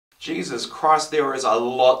Jesus Christ, there is a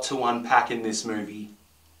lot to unpack in this movie.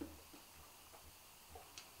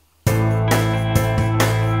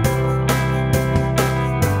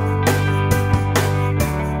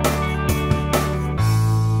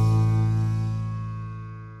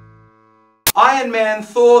 Iron Man,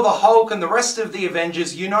 Thor, the Hulk and the rest of the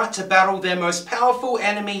Avengers unite to battle their most powerful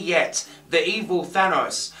enemy yet, the evil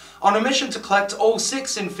Thanos. On a mission to collect all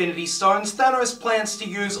 6 Infinity Stones, Thanos plans to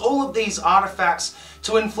use all of these artifacts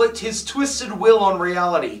to inflict his twisted will on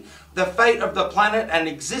reality. The fate of the planet and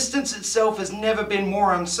existence itself has never been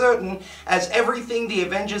more uncertain, as everything the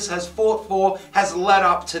Avengers has fought for has led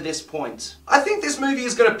up to this point. I think this movie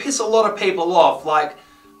is going to piss a lot of people off, like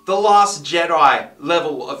The Last Jedi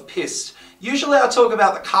level of pissed. Usually I talk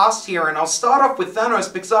about the cast here, and I'll start off with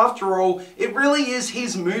Thanos because after all, it really is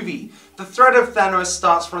his movie. The threat of Thanos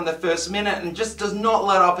starts from the first minute and just does not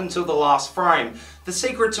let up until the last frame. The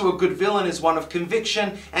secret to a good villain is one of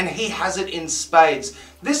conviction, and he has it in spades.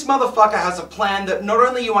 This motherfucker has a plan that not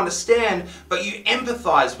only you understand, but you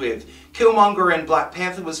empathize with. Killmonger in Black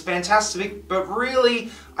Panther was fantastic, but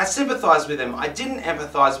really, I sympathize with him. I didn't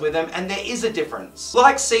empathize with him, and there is a difference.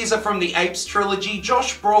 Like Caesar from the Apes trilogy,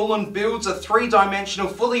 Josh Brolin builds a 3-dimensional,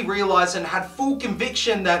 fully realized and had full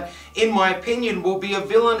conviction that, in my opinion, will be a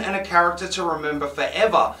villain and a character to remember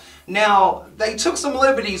forever. Now, they took some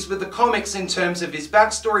liberties with the comics in terms of his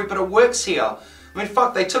backstory, but it works here. I mean,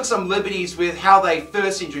 fuck, they took some liberties with how they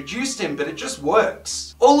first introduced him, but it just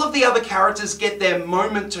works. All of the other characters get their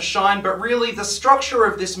moment to shine, but really the structure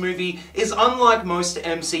of this movie is unlike most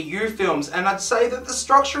MCU films, and I'd say that the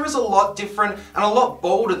structure is a lot different and a lot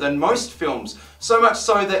bolder than most films. So much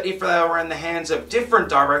so that if they were in the hands of different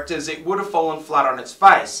directors, it would have fallen flat on its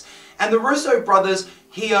face. And the Russo brothers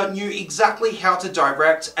here knew exactly how to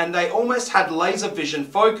direct, and they almost had laser vision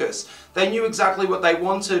focus. They knew exactly what they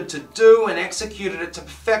wanted to do and executed it to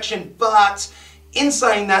perfection, but in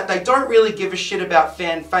saying that, they don't really give a shit about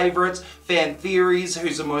fan favourites, fan theories,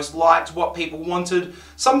 who's the most liked, what people wanted.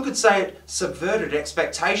 Some could say it subverted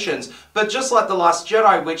expectations, but just like The Last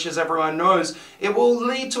Jedi, which as everyone knows, it will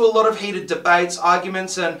lead to a lot of heated debates,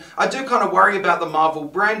 arguments, and I do kind of worry about the Marvel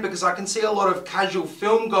brand because I can see a lot of casual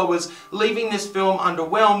film goers leaving this film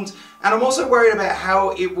underwhelmed, and I'm also worried about how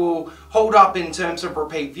it will hold up in terms of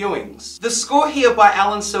repeat viewings. The score here by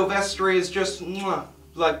Alan Silvestri is just,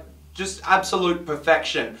 just absolute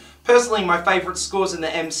perfection. Personally, my favourite scores in the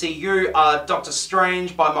MCU are Doctor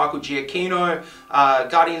Strange by Michael Giacchino,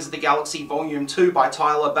 Guardians of the Galaxy Volume 2 by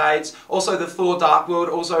Tyler Bates, also the Thor Dark World,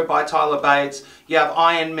 also by Tyler Bates. You have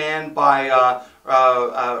Iron Man by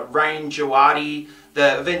Rain Djawadi,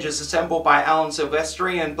 The Avengers Assemble by Alan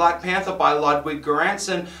Silvestri, and Black Panther by Ludwig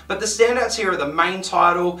Göransson. But the standouts here are the main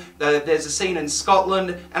title, there's a scene in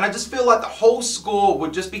Scotland, and I just feel like the whole score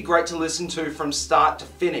would just be great to listen to from start to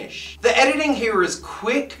finish. The editing here is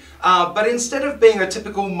quick, but instead of being a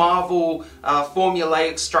typical Marvel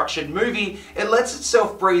formulaic structured movie, it lets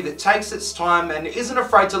itself breathe, it takes its time, and isn't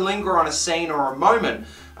afraid to linger on a scene or a moment.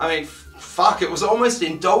 I mean, fuck, it was almost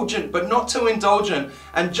indulgent, but not too indulgent,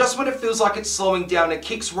 and just when it feels like it's slowing down, it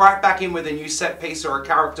kicks right back in with a new set piece or a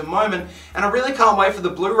character moment, and I really can't wait for the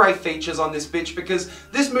Blu-ray features on this bitch because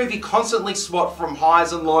this movie constantly swat from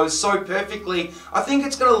highs and lows so perfectly, I think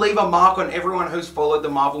it's going to leave a mark on everyone who's followed the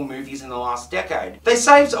Marvel movies in the last decade. They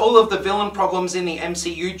saved all of the villain problems in the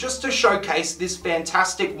MCU just to showcase this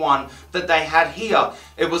fantastic one that they had here.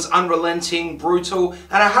 It was unrelenting, brutal,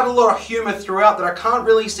 and it had a lot of humour throughout that I can't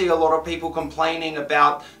really see a lot of people complaining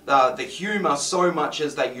about the humour so much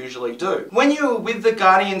as they usually do. When you were with the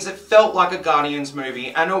Guardians, it felt like a Guardians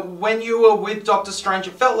movie, and when you were with Doctor Strange,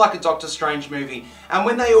 it felt like a Doctor Strange movie, and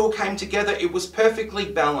when they all came together, it was perfectly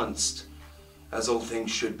balanced, as all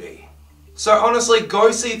things should be. So honestly,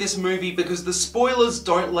 go see this movie because the spoilers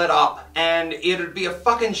don't let up, and it'd be a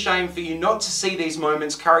fucking shame for you not to see these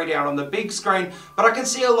moments carried out on the big screen, but I can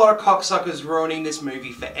see a lot of cocksuckers ruining this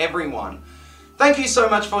movie for everyone. Thank you so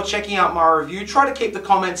much for checking out my review. Try to keep the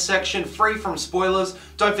comments section free from spoilers.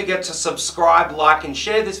 Don't forget to subscribe, like, and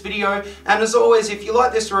share this video. And as always, if you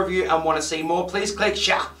like this review and want to see more, please click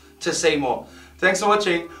share to see more. Thanks for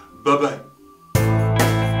watching. Bye-bye.